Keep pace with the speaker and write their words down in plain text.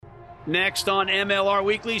Next on MLR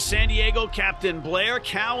Weekly, San Diego captain Blair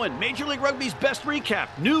Cowan, Major League Rugby's best recap,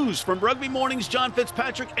 news from Rugby Morning's John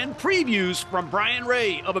Fitzpatrick, and previews from Bryan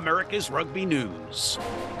Ray of America's Rugby News.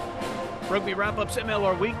 Rugby Wrap-Up's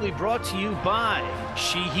MLR Weekly brought to you by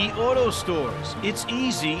Sheehy Auto Stores. It's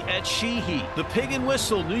easy at Sheehy. The Pig and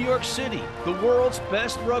Whistle, New York City, the world's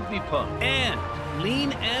best rugby pub. And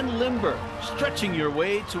Lean and Limber, stretching your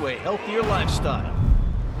way to a healthier lifestyle.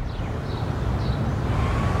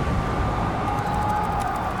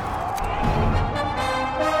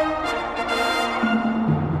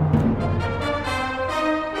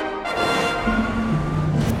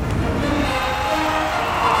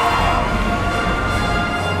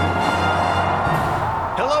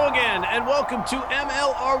 Welcome to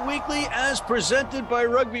MLR Weekly as presented by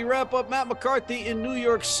Rugby Wrap-Up. Matt McCarthy in New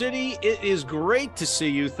York City. It is great to see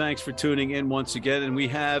you. Thanks for tuning in once again. And we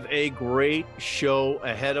have a great show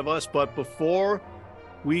ahead of us. But before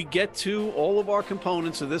we get to all of our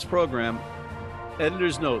components of this program,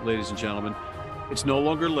 editor's note, ladies and gentlemen, it's no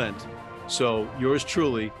longer Lent. So yours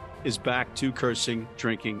truly is back to cursing,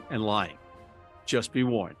 drinking, and lying. Just be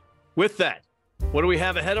warned. With that, what do we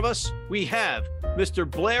have ahead of us? We have Mr.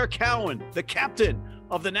 Blair Cowan, the captain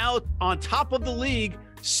of the now on top of the league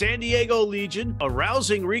San Diego Legion, a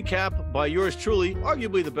rousing recap by yours truly,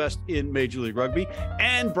 arguably the best in Major League Rugby,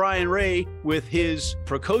 and Bryan Ray with his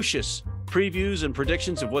precocious previews and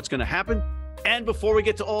predictions of what's going to happen. And before we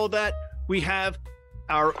get to all of that, we have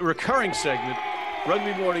our recurring segment,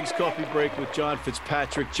 Rugby Morning's Coffee Break with John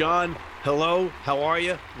Fitzpatrick. John, hello, how are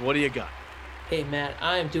you? What do you got? Hey, Matt,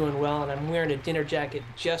 I am doing well, and I'm wearing a dinner jacket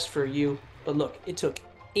just for you. But look, it took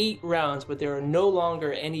 8 rounds, but there are no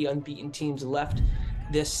longer any unbeaten teams left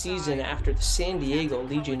this season after the San Diego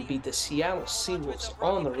Legion beat the Seattle Seawolves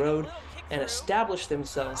on the road and established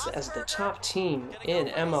themselves as the top team in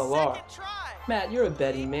MLR. Matt, you're a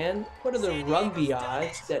betting man. What are the rugby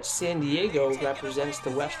odds that San Diego represents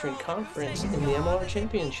the Western Conference in the MLR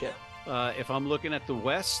Championship? If I'm looking at the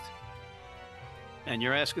West, and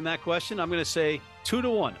you're asking that question, I'm going to say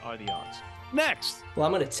 2-1 are the odds. Next. Well,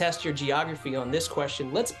 I'm going to test your geography on this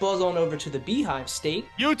question. Let's buzz on over to the Beehive State.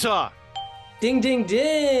 Utah. Ding, ding,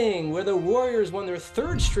 ding, where the Warriors won their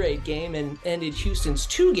 3rd straight game and ended Houston's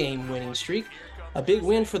 2-game winning streak. A big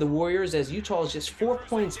win for the Warriors as Utah is just 4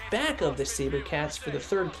 points back of the SaberCats for the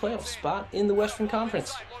 3rd playoff spot in the Western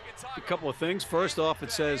Conference. A couple of things. First off,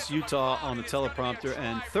 it says Utah on the teleprompter.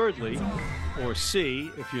 And thirdly, or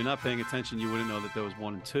C, if you're not paying attention, you wouldn't know that there was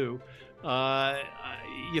 1 and 2.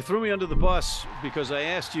 You threw me under the bus because I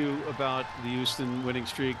asked you about the Houston winning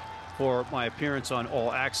streak for my appearance on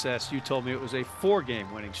All Access. You told me it was a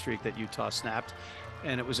 4-game winning streak that Utah snapped,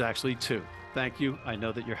 and it was actually 2. Thank you. I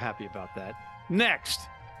know that you're happy about that. Next.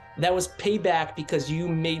 That was payback because you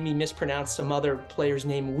made me mispronounce some other player's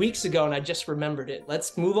name weeks ago, and I just remembered it.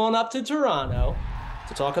 Let's move on up to Toronto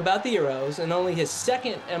to talk about the Heroes. And only his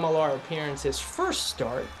 2nd MLR appearance, his first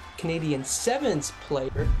start, Canadian Sevens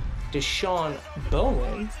player Deshaun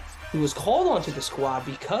Bowen, who was called onto the squad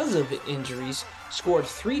because of injuries, scored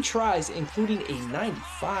 3 tries, including a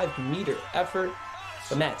 95-meter effort.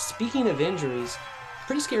 But Matt, speaking of injuries,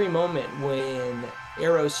 pretty scary moment when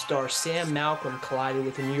Arrows star Sam Malcolm collided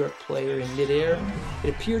with a New York player in midair.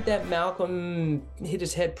 It appeared that Malcolm hit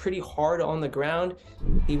his head pretty hard on the ground.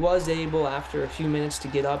 He was able, after a few minutes, to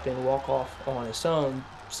get up and walk off on his own.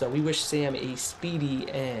 So we wish Sam a speedy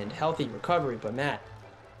and healthy recovery. But Matt,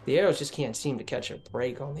 the Arrows just can't seem to catch a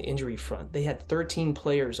break on the injury front. They had 13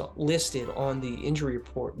 players listed on the injury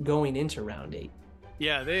report going into round 8.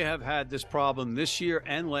 Yeah, they have had this problem this year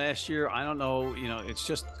and last year. I don't know, it's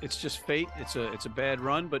just fate. It's a bad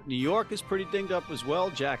run, but New York is pretty dinged up as well.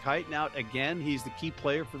 Jack Hyten out again. He's the key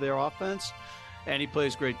player for their offense, and he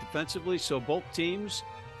plays great defensively. So both teams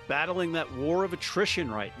battling that war of attrition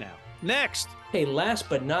right now. Next. Hey, last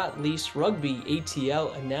but not least, Rugby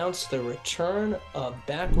ATL announced the return of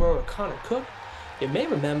back rower Connor Cook. You may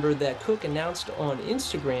remember that Cook announced on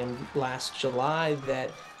Instagram last July that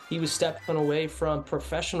he was stepping away from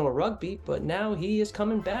professional rugby, but now he is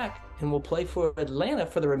coming back and will play for Atlanta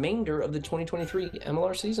for the remainder of the 2023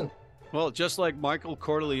 MLR season. Well, just like Michael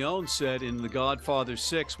Corleone said in The Godfather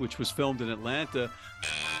 6, which was filmed in Atlanta,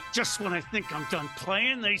 just when I think I'm done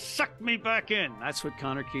playing, they suck me back in. That's what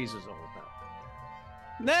Connor Keys is all about.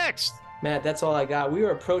 Next. Matt, that's all I got. We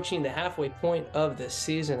are approaching the halfway point of this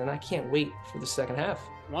season, and I can't wait for the second half.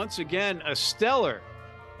 Once again, a stellar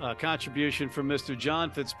contribution from Mr. John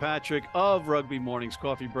Fitzpatrick of Rugby Morning's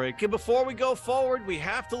Coffee Break. And before we go forward, we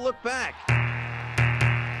have to look back.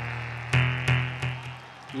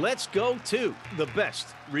 let's go to the best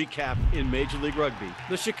recap in Major League Rugby.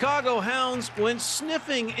 The Chicago Hounds went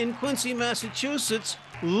sniffing in Quincy, Massachusetts,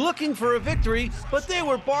 looking for a victory, but they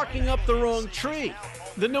were barking up the wrong tree.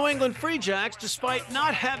 The New England Free Jacks, despite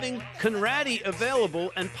not having Conradi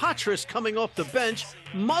available and Patras coming off the bench,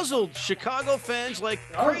 muzzled Chicago fans like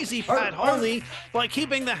crazy Pat Holney by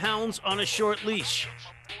keeping the Hounds on a short leash.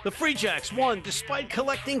 The Free Jacks won despite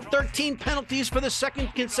collecting 13 penalties for the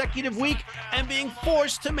second consecutive week and being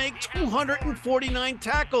forced to make 249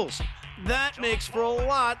 tackles. That makes for a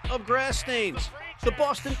lot of grass stains. The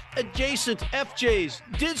Boston adjacent FJs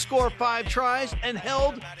did score 5 tries and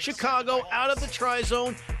held Chicago out of the try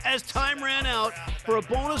zone as time ran out for a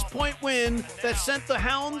bonus point win that sent the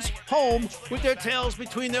Hounds home with their tails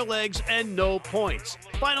between their legs and no points.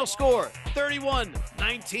 Final score,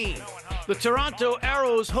 31-19. The Toronto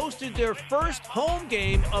Arrows hosted their first home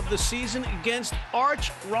game of the season against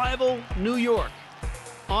arch rival New York.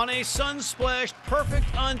 On a sun-splashed,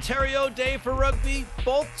 perfect Ontario day for rugby,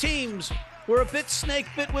 both teams were a bit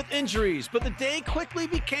snake-bit with injuries, but the day quickly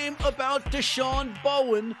became about Deshaun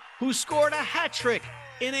Bowen, who scored a hat trick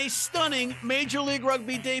in a stunning Major League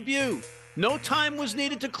Rugby debut. No time was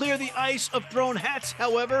needed to clear the ice of thrown hats,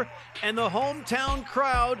 however, and the hometown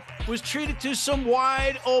crowd was treated to some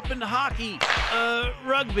wide-open hockey,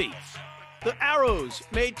 rugby. The Arrows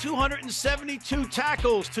made 272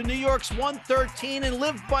 tackles to New York's 113 and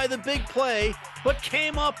lived by the big play, but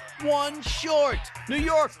came up one short. New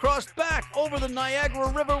York crossed back over the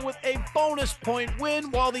Niagara River with a bonus point win,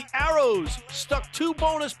 while the Arrows stuck 2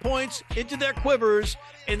 bonus points into their quivers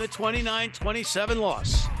in the 29-27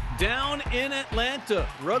 loss. Down in Atlanta,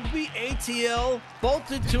 Rugby ATL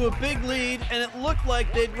bolted to a big lead, and it looked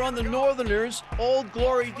like they'd run the Northerners, Old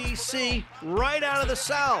Glory DC, right out of the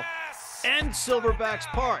South and Silverbacks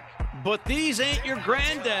Park. But these ain't your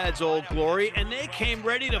granddad's Old Glory, and they came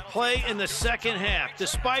ready to play in the second half.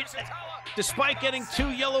 Despite getting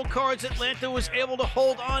 2 yellow cards, Atlanta was able to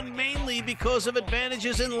hold on mainly because of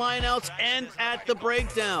advantages in lineouts and at the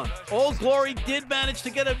breakdown. Old Glory did manage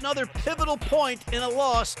to get another pivotal point in a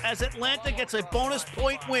loss as Atlanta gets a bonus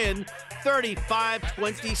point win,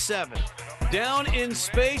 35-27. Down in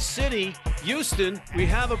Space City, Houston, we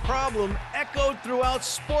have a problem echoed throughout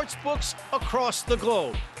sports books across the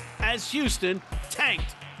globe as Houston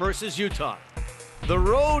tanked versus Utah. The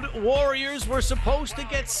Road Warriors were supposed to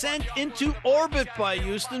get sent into orbit by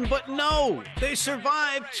Houston, but no. They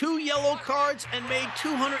survived 2 yellow cards and made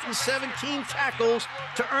 217 tackles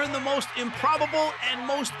to earn the most improbable and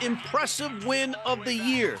most impressive win of the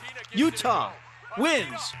year. Utah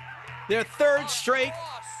wins their 3rd straight,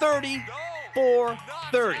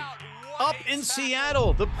 34-30. Up in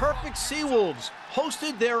Seattle, the Perfect Seawolves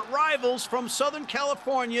hosted their rivals from Southern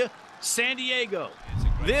California, San Diego.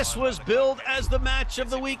 This was billed as the match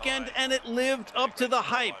of the weekend, and it lived up to the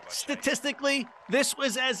hype. Statistically, this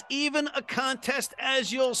was as even a contest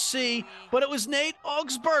as you'll see, but it was Nate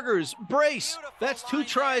Augsburger's brace, that's 2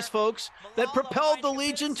 tries, folks, that propelled the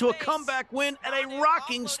Legion to a comeback win at a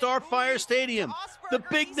rocking Starfire Stadium. The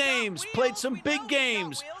big names played some big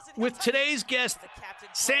games, with today's guest,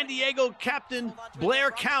 San Diego captain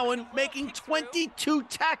Blair Cowan, making 22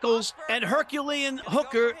 tackles, and Herculean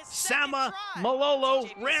hooker Sama Malolo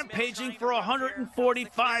rampaging for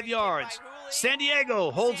 145 yards. San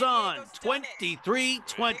Diego holds on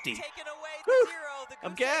 23-20.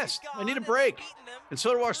 I'm gassed. I need a break. And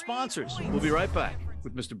so do our sponsors. We'll be right back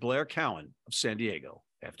with Mr. Blair Cowan of San Diego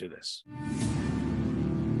after this.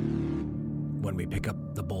 When we pick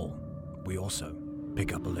up the ball, we also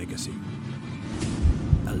pick up a legacy.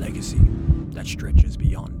 A legacy that stretches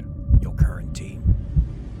beyond your current team.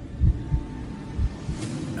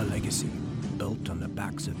 A legacy built on the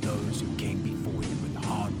backs of those who came before you with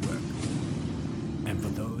hard work. And for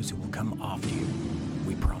those who will come after you,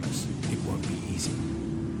 we promise it won't be easy.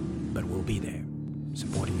 But we'll be there,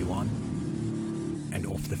 supporting you on and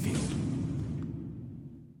off the field.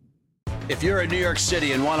 If you're in New York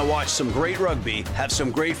City and want to watch some great rugby, have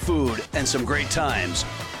some great food, and some great times,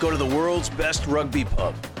 go to the world's best rugby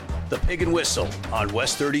pub, the Pig and Whistle on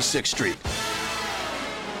West 36th Street.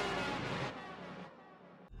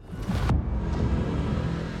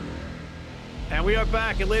 And we are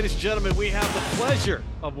back, and ladies and gentlemen, we have the pleasure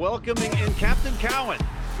of welcoming in Captain Cowan,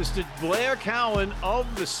 Mr. Blair Cowan of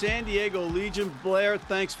the San Diego Legion. Blair,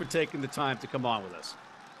 thanks for taking the time to come on with us.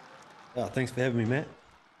 Oh, thanks for having me, Matt.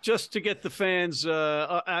 Just to get the fans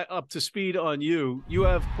up to speed on you, you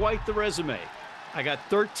have quite the resume. I got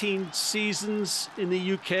 13 seasons in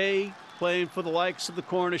the UK, playing for the likes of the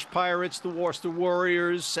Cornish Pirates, the Worcester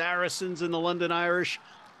Warriors, Saracens, and the London Irish.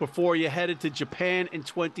 before you headed to Japan in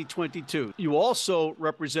 2022. You also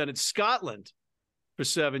represented Scotland for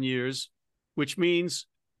 7 years, which means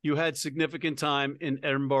you had significant time in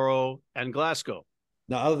Edinburgh and Glasgow.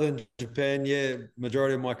 Now, other than Japan, yeah,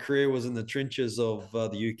 majority of my career was in the trenches of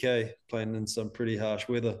the UK, playing in some pretty harsh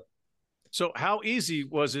weather. So how easy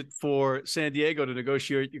was it for San Diego to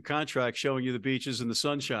negotiate your contract showing you the beaches and the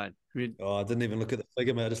sunshine? I mean, I didn't even look at the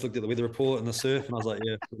figure, mate. I just looked at the weather report and the surf, and I was like,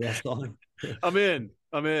 yeah, last time. I'm in.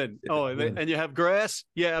 Yeah, Oh, and you have grass?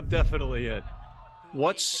 Yeah, I'm definitely in.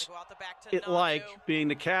 What's it like being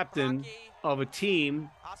the captain of a team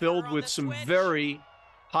filled with some very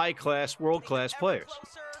high-class, world-class players?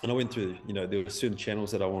 And I went through, there were certain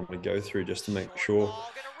channels that I wanted to go through just to make sure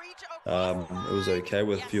it was okay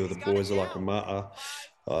with a few of the boys like Mata.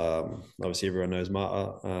 Obviously, everyone knows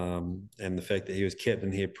Mata, and the fact that he was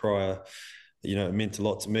captain here prior, it meant a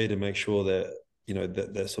lot to me to make sure that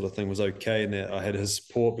that sort of thing was okay, and that I had his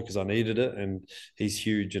support because I needed it. And he's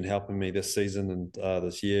huge in helping me this season and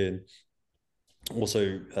this year. And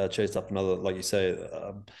also chased up another, like you say,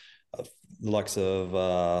 the likes of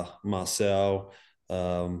Marcel,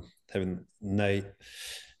 having Nate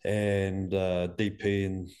and DP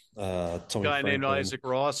and Tommy Guy Franklin. named Isaac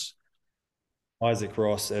Ross. Isaac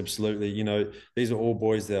Ross, absolutely. These are all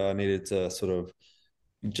boys that I needed to sort of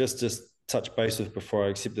just touch base with before I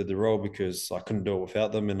accepted the role, because I couldn't do it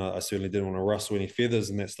without them, and I certainly didn't want to rustle any feathers,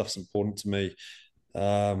 and that stuff's important to me.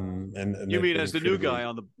 And you mean as the new guy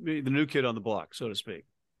on the new kid on the block, so to speak?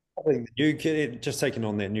 I think the new kid, just taking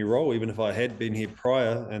on that new role, even if I had been here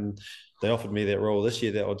prior and they offered me that role this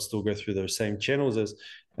year, that I'd still go through those same channels.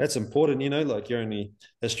 That's important, like you're only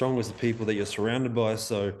as strong as the people that you're surrounded by.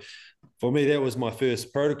 So for me, that was my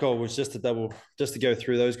first protocol, was just to go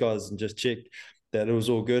through those guys and just check that it was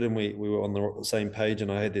all good, and we were on the same page,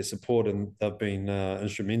 and I had their support, and they've been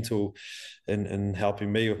instrumental in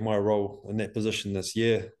helping me with my role in that position this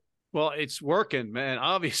year. Well, it's working, man.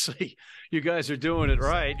 Obviously, you guys are doing it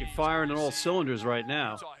right. You're firing on all cylinders right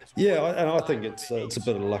now. Yeah, and I think it's a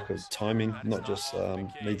bit of luck of timing, not just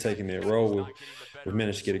me taking that role. We've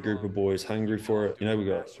managed to get a group of boys hungry for it. We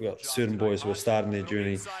got certain boys who are starting their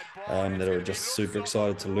journey that are just super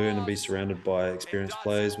excited to learn and be surrounded by experienced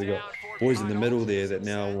players. We got boys in the middle there that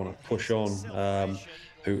now want to push on,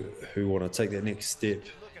 who want to take that next step.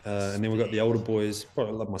 And then we've got the older boys,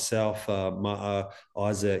 probably like myself, Mata,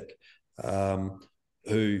 Isaac,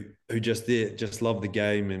 who just love the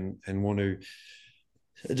game and want to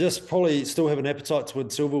just probably still have an appetite to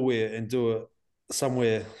win silverware and do it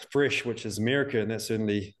somewhere fresh, which is America, and that's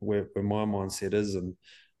certainly where my mindset is. And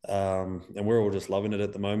we're all just loving it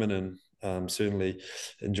at the moment, and certainly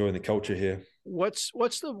enjoying the culture here. What's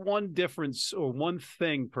the one difference or one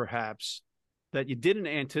thing perhaps that you didn't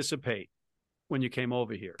anticipate when you came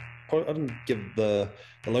over here? I didn't give the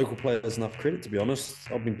local players enough credit, to be honest.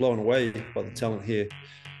 I've been blown away by the talent here,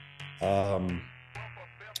 and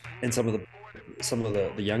some of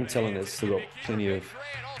the young talent has still got plenty of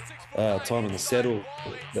time in the saddle.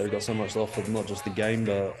 They've got so much to offer, not just the game,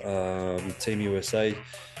 but Team USA.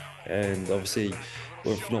 And obviously,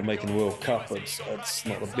 with not making the World Cup, it's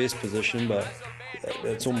not the best position, but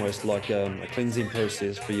it's almost like a cleansing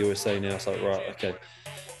process for USA now. It's like, right, okay,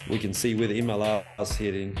 we can see where the MLR is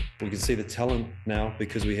heading. We can see the talent now,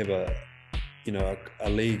 because we have a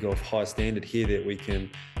league of high standard here that we can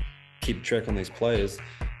keep track on these players,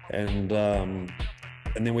 and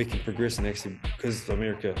then we can progress. And actually, because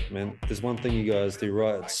America, man, there's one thing you guys do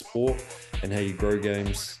right: it's sport, and how you grow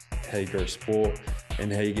games, how you grow sport,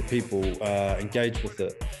 and how you get people engaged with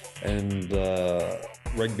it. And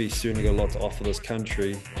rugby's certainly got a lot to offer this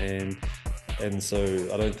country, and so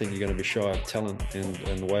I don't think you're going to be shy of talent.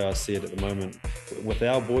 And the way I see it at the moment with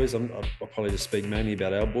our boys, I'll probably just speak mainly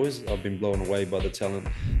about our boys. I've been blown away by the talent,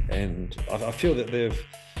 and I feel that they've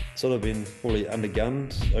sort of been probably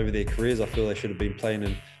undergunned over their careers. I feel they should have been playing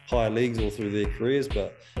in higher leagues all through their careers,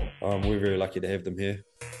 but we're very lucky to have them here.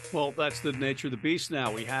 Well, that's the nature of the beast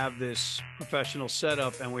now. We have this professional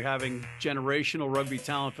setup, and we're having generational rugby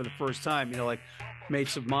talent for the first time. Like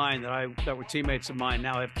mates of mine that were teammates of mine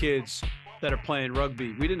now have kids that are playing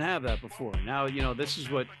rugby. We didn't have that before. Now, this is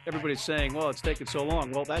what everybody's saying, well, it's taken so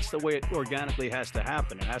long. Well, that's the way it organically has to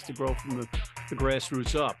happen. It has to grow from the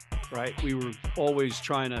grassroots up, right? We were always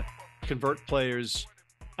trying to convert players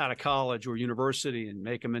out of college or university and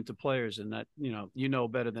make them into players. And that,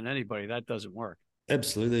 better than anybody, that doesn't work.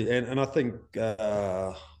 Absolutely. And I think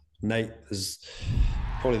Nate is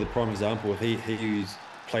probably the prime example. He's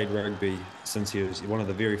played rugby since he was one of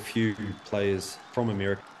the very few players from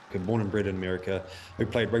America, born and bred in America, who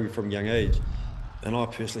played rugby from a young age. And I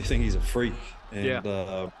personally think he's a freak. And,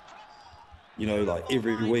 like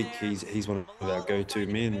every week he's one of our go-to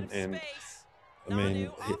men. And I mean,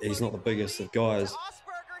 he's not the biggest of guys,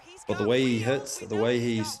 but the way he hits, the way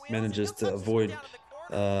he manages to avoid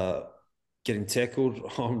getting tackled,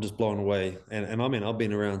 I'm just blown away. And I mean, I've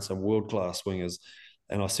been around some world-class wingers,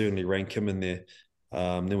 and I certainly rank him in there.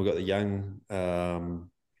 Then we've got the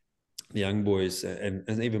young boys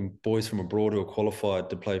and even boys from abroad who are qualified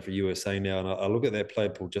to play for USA now. And I look at that player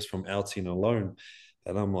pool just from our team alone,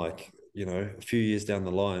 and I'm like, a few years down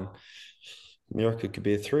the line, America could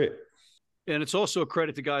be a threat. And it's also a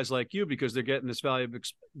credit to guys like you, because they're getting this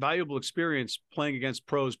valuable experience playing against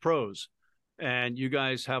pros. And you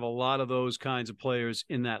guys have a lot of those kinds of players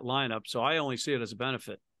in that lineup. So I only see it as a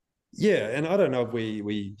benefit. Yeah. And I don't know if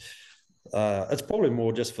we it's probably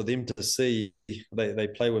more just for them to see they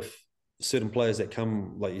play with certain players that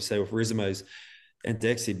come, like you say, with resumes, and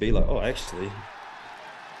to actually be like, oh, actually,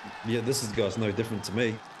 yeah, this guy's no different to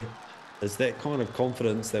me. It's that kind of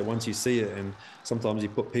confidence that once you see it, and sometimes you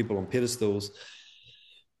put people on pedestals,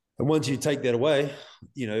 and once you take that away,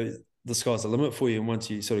 the sky's the limit for you. And once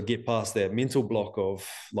you sort of get past that mental block of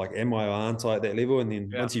like, am I or aren't I at that level? And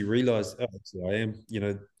then once you realize, oh, actually I am,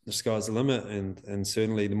 the sky's the limit. And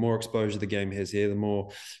certainly the more exposure the game has here, the more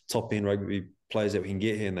top end rugby players that we can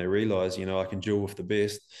get here, and they realize, I can duel with the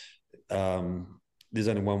best. There's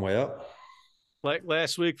only one way up. Like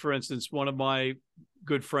last week, for instance, one of my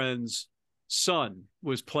good friends' son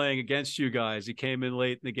was playing against you guys. He came in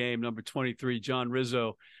late in the game, number 23, John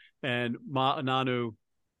Rizzo, and Ma'ananu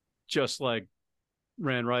just like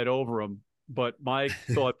ran right over him. But my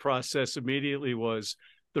thought process immediately was,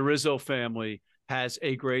 the Rizzo family has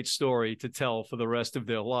a great story to tell for the rest of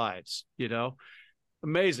their lives,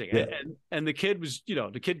 Amazing. Yeah. And the kid was,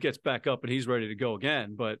 the kid gets back up and he's ready to go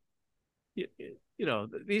again. But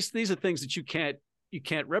these are things that you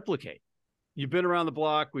can't replicate. You've been around the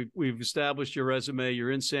block. We've established your resume.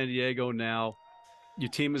 You're in San Diego now. Your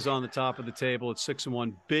team is on the top of the table at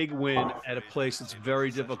 6-1. Big win at a place that's very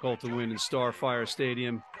difficult to win in Starfire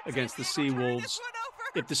Stadium against the Seawolves.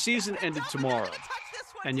 If the season ended tomorrow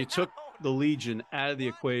and you took the Legion out of the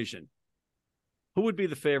equation, who would be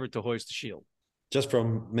the favorite to hoist the shield? Just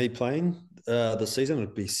from me playing this season, it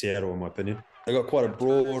would be Seattle, in my opinion. They got quite a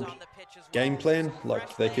broad game plan.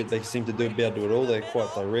 Like they seem to be able to do it all. They're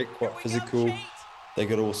quite direct, quite physical. They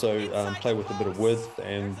could also play with a bit of width,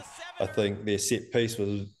 and I think their set piece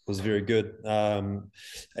was very good, and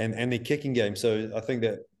their kicking game. So I think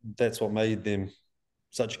that's what made them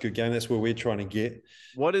such a good game. That's where we're trying to get.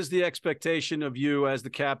 What is the expectation of you as the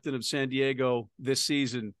captain of San Diego this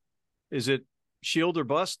season? Is it shield or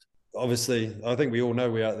bust? Obviously, I think we all know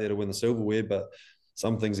we're out there to win the silverware, but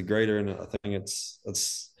some things are greater, and I think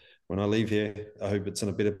it's when I leave here, I hope it's in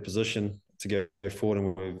a better position to go forward,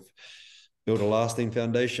 and we've built a lasting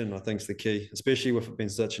foundation. I think is the key, especially with it being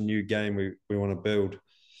such a new game. We want to build,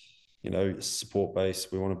 support base.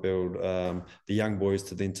 We want to build the young boys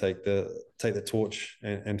to then take the torch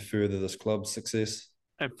and further this club's success.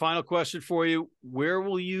 And final question for you: where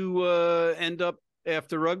will you end up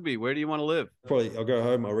after rugby? Where do you want to live? Probably I'll go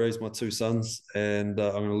home. I'll raise my two sons, and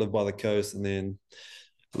I'm going to live by the coast, and then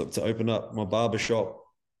look to open up my barber shop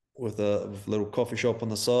with a little coffee shop on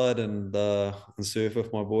the side, and surf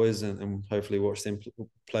with my boys, and hopefully watch them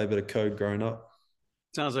play a bit of code growing up.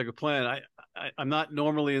 Sounds like a plan. I'm not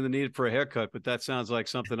normally in the need for a haircut, but that sounds like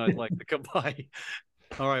something I'd like to come by.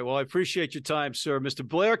 All right. Well, I appreciate your time, sir. Mr.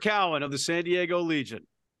 Blair Cowan of the San Diego Legion.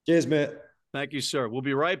 Cheers, Matt. Thank you, sir. We'll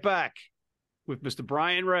be right back with Mr.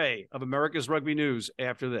 Bryan Ray of America's Rugby News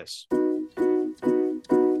after this.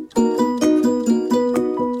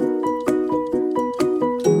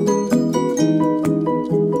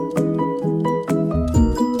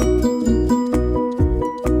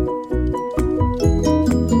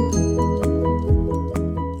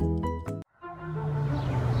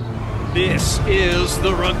 This is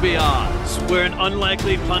the Rugby Odds, where an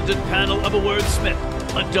unlikely pundit panel of a wordsmith,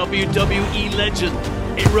 a WWE legend,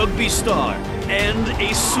 a rugby star, and a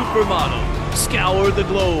supermodel scour the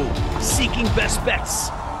globe, seeking best bets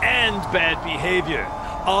and bad behavior.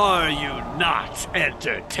 Are you not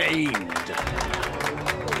entertained?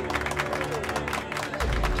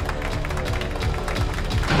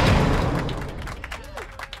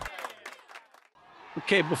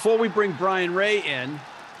 Okay, before we bring Bryan Ray in,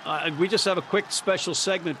 we just have a quick special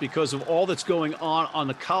segment because of all that's going on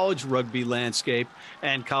the college rugby landscape,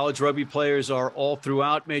 and college rugby players are all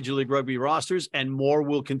throughout Major League Rugby rosters, and more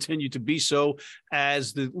will continue to be so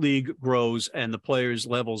as the league grows and the players'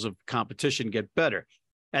 levels of competition get better.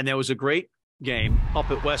 And there was a great game up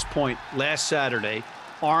at West Point last Saturday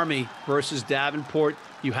Army versus Davenport.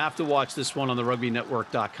 You have to watch this one on the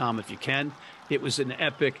rugbynetwork.com if you can. It was an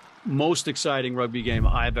epic, most exciting rugby game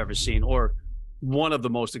I've ever seen, or one of the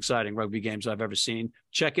most exciting rugby games I've ever seen.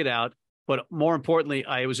 Check it out. But more importantly,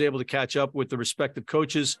 I was able to catch up with the respective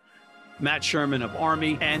coaches, Matt Sherman of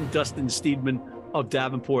Army and Dustin Steedman of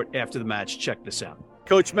Davenport after the match. Check this out.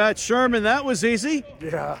 Coach Matt Sherman, that was easy.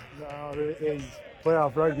 Yeah, no,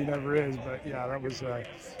 playoff rugby never is, but yeah, that was an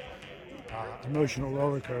emotional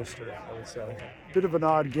roller coaster. I would say. A bit of an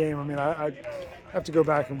odd game. I mean, I have to go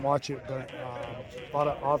back and watch it, but a lot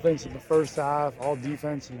of offense in the first half, all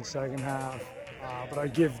defense in the second half. But I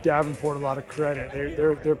give Davenport a lot of credit.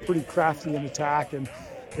 They're pretty crafty in attack, and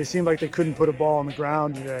they seemed like they couldn't put a ball on the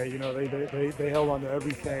ground today. You know, they held on to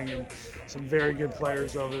everything, and some very good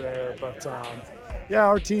players over there. But yeah,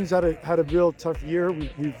 our team's had a real tough year.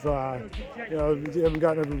 We've you know, we haven't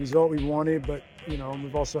gotten every result we wanted, but you know,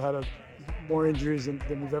 we've also had more injuries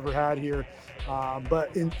than we've ever had here.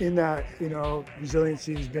 But in that, you know,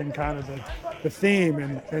 resiliency has been kind of the theme,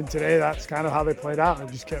 and today that's kind of how they played out. It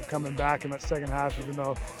just kept coming back in that second half, even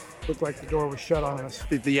though it looked like the door was shut on us.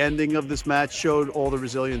 The ending of this match showed all the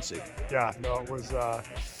resiliency. Yeah, no, it was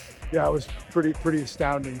yeah, it was pretty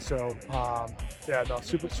astounding. So yeah, no,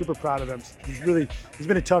 super proud of them. It's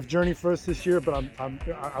been a tough journey for us this year, but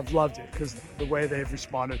I've loved it because the way they've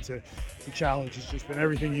responded to the challenge has just been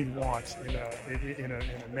everything you'd want in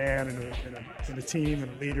a man, in a team,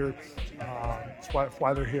 and a leader. That's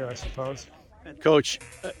why they're here, I suppose. Coach,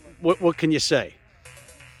 what can you say?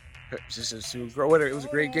 It was a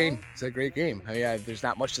great game. It's a great game. I mean, there's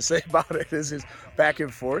not much to say about it. It's just back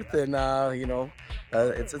and forth, and you know,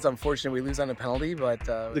 it's unfortunate we lose on a penalty, but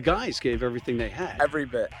the guys gave everything they had. Every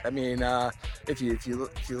bit. I mean, if you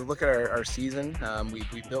look at our season,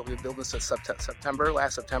 we built this in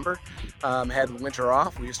last September. Had winter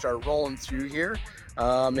off. We just started rolling through here.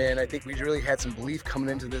 And I think we really had some belief coming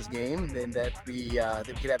into this game that we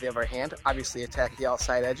could have the upper hand, obviously attack the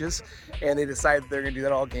outside edges, and they decided they're going to do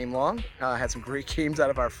that all game long. Had some great games out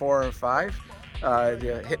of our 4 and 5,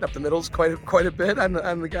 hitting up the middles quite a bit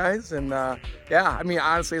on the guys, and yeah, I mean,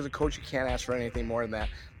 honestly, as a coach, you can't ask for anything more than that.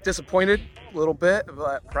 Disappointed a little bit,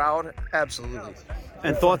 but proud, absolutely.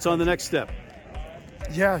 And thoughts on the next step?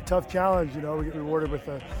 Yeah, tough challenge. You know, we get rewarded with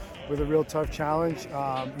a real tough challenge.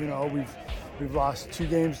 You know, We've lost 2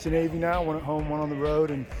 games to Navy now, one at home, one on the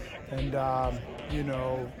road, and you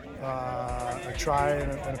know, a try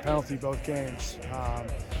and a penalty both games.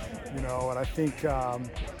 You know, and I think I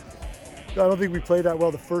don't think we played that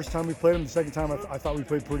well the first time we played them. The second time I thought we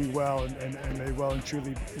played pretty well, and they well and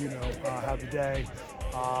truly, you know, had the day.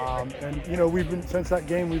 And you know, we've been since that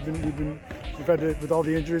game we've had to, with all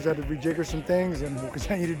the injuries, had to rejigger some things, and we'll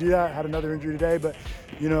continue to do that. Had another injury today, but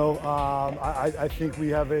you know, I think we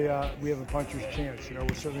have a puncher's chance. You know,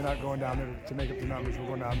 we're certainly not going down there to make up the numbers. We're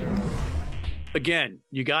going down there. Again,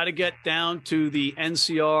 you got to get down to the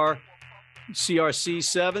NCR CRC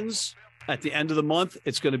sevens at the end of the month.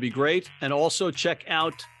 It's going to be great, and also check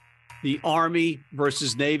out the Army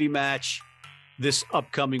versus Navy match this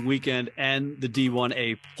upcoming weekend and the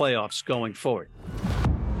D1A playoffs going forward.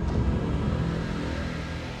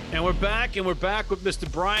 And we're back with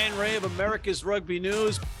Mr. Bryan Ray of America's Rugby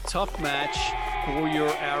News. Tough match for your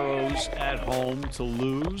Arrows at home to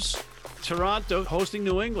lose. Toronto hosting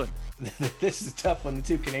New England. This is a tough one. The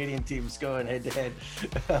 2 Canadian teams going head-to-head.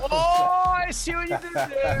 Oh, I see what you did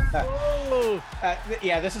there. Oh.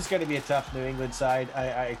 Yeah, this is going to be a tough New England side.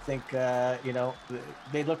 I think, you know,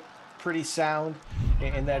 they look pretty sound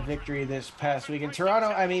in that victory this past week. And Toronto,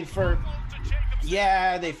 I mean,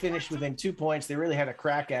 they finished within 2 points. They really had a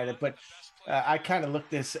crack at it, but I kind of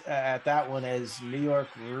looked at that one as New York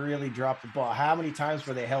really dropped the ball. How many times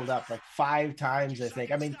were they held up? Like 5 times, I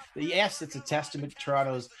think. I mean, yes, it's a testament to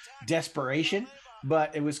Toronto's desperation,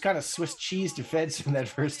 but it was kind of Swiss cheese defense in that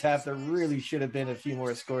first half. There really should have been a few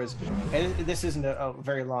more scores. And this isn't a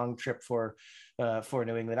very long trip for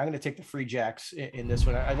New England. I'm going to take the Free Jacks in this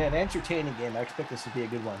one. An entertaining game. I expect this to be a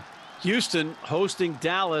good one. Houston hosting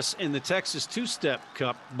Dallas in the Texas Two-Step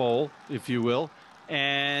Cup Bowl, if you will.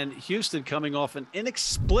 And Houston coming off an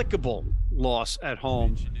inexplicable loss at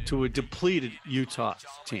home to a depleted Utah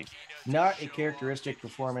team. Not a characteristic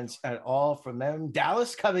performance at all from them.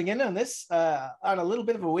 Dallas coming in on this on a little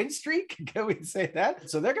bit of a win streak. Can we say that?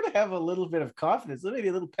 So they're going to have a little bit of confidence, maybe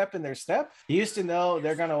a little pep in their step. Houston, though,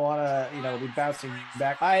 they're going to want to, be bouncing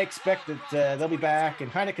back. I expect that they'll be back, and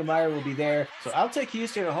Heineken Meyer will be there. So I'll take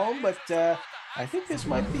Houston at home, but I think this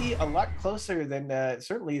might be a lot closer than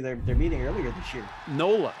certainly their meeting earlier this year.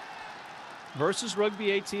 NOLA versus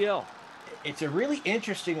Rugby ATL. It's a really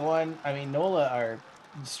interesting one. I mean, NOLA are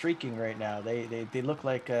streaking right now. They look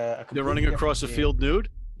like they're running across the field nude.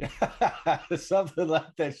 Something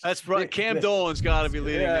like that. That's Cam Dolan's got to be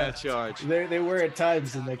leading that charge. They were at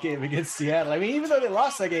times in that game against Seattle. I mean, even though they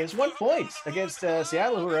lost that game, it's 1 point against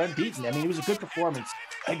Seattle, who were unbeaten. I mean, it was a good performance.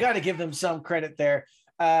 I got to give them some credit there.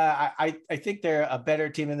 I think they're a better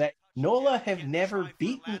team than that. NOLA have never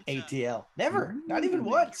beaten ATL. Never. Not even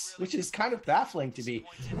once, which is kind of baffling to me.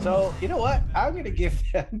 So, you know what? I'm going to give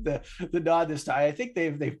them the nod this time. I think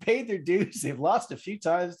they've paid their dues. They've lost a few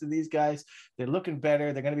times to these guys. They're looking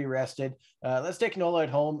better. They're going to be rested. Let's take NOLA at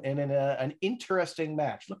home and in an interesting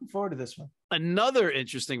match. Looking forward to this one. Another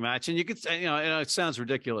interesting match. And you could say, it sounds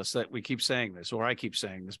ridiculous that we keep saying this, or I keep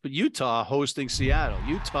saying this, but Utah hosting Seattle.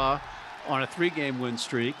 Utah on a 3-game win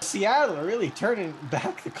streak. Seattle are really turning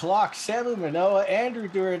back the clock. Samu Manoa, Andrew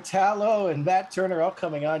Duratalo, and Matt Turner all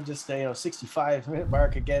coming on just a 65-minute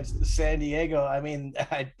mark against San Diego. I mean,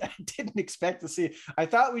 I didn't expect to see. I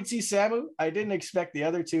thought we'd see Samu. I didn't expect the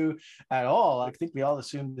other two at all. I think we all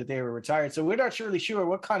assumed that they were retired. So we're not really sure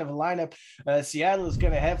what kind of a lineup Seattle is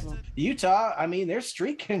going to have. Utah, I mean, they're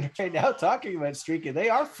streaking right now. Talking about streaking, they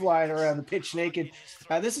are flying around the pitch naked.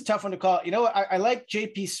 This is a tough one to call. You know what? I like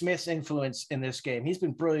J.P. Smith's influence in this game. He's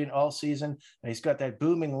been brilliant all season. He's got that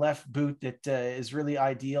booming left boot that is really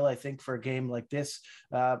ideal, I think, for a game like this.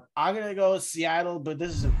 I'm going to go Seattle, but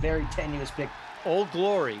this is a very tenuous pick. Old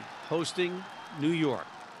Glory hosting New York.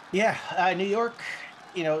 Yeah, New York,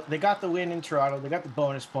 they got the win in Toronto. They got the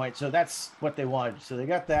bonus point, so that's what they wanted. So they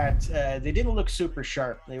got that. They didn't look super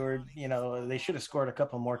sharp. They were, they should have scored a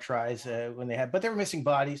couple more tries but they were missing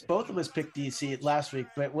bodies. Both of us picked DC last week,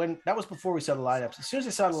 but that was before we saw the lineups. As soon as I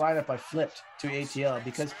saw the lineup, I flipped to ATL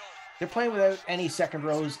because they're playing without any second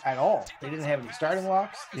rows at all. They didn't have any starting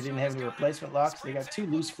locks. They didn't have any replacement locks. They got 2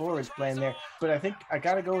 loose forwards playing there. But I think I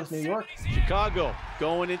got to go with New York. Chicago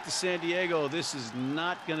going into San Diego. This is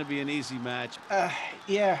not going to be an easy match.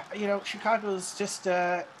 Chicago's just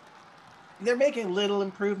they're making little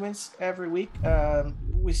improvements every week.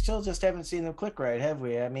 We still just haven't seen them click right, have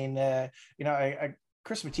we? I mean,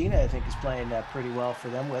 Chris Mattina, I think, is playing pretty well for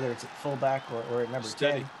them, whether it's at fullback or at number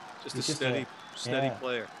 10. Just a steady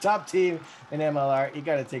player. Top team in MLR. You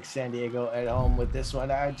got to take San Diego at home with this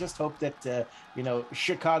one. I just hope that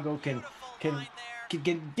Chicago can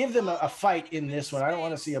give them a fight in this one. I don't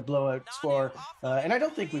want to see a blowout score, and I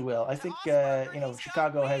don't think we will. I think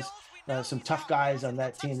Chicago has some tough guys on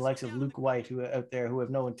that team, the likes of Luke White, who are out there who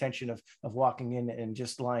have no intention of walking in and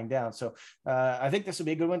just lying down. So I think this will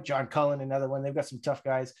be a good one. John Cullen, another one. They've got some tough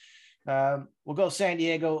guys. We'll go San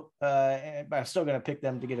Diego, but I'm still going to pick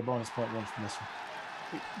them to get a bonus point win from this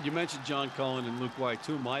one. You mentioned John Cullen and Luke White,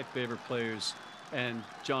 2 of my favorite players, and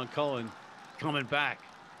John Cullen coming back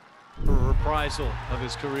for a reprisal of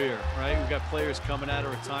his career, right? We've got players coming out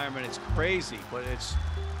of retirement. It's crazy, but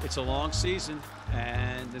it's a long season,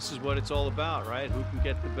 and this is what it's all about, right? Who can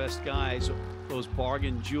get the best guys, those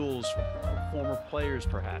bargain jewels from former players,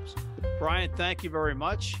 perhaps. Bryan, thank you very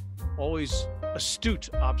much. Always astute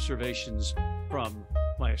observations from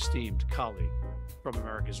my esteemed colleague from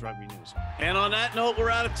America's Rugby News. And on that note, we're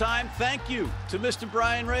out of time. Thank you to Mr.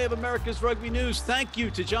 Bryan Ray of America's Rugby News. Thank you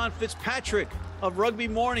to John Fitzpatrick of Rugby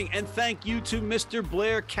Morning. And thank you to Mr.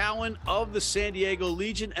 Blair Cowan of the San Diego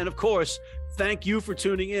Legion. And of course, thank you for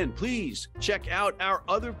tuning in. Please check out our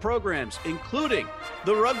other programs, including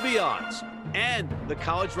the Rugby Odds and the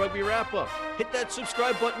College Rugby Wrap-Up. Hit that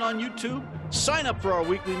subscribe button on YouTube, sign up for our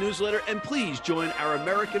weekly newsletter, and please join our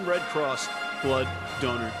American Red Cross Blood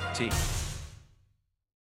Donor Team.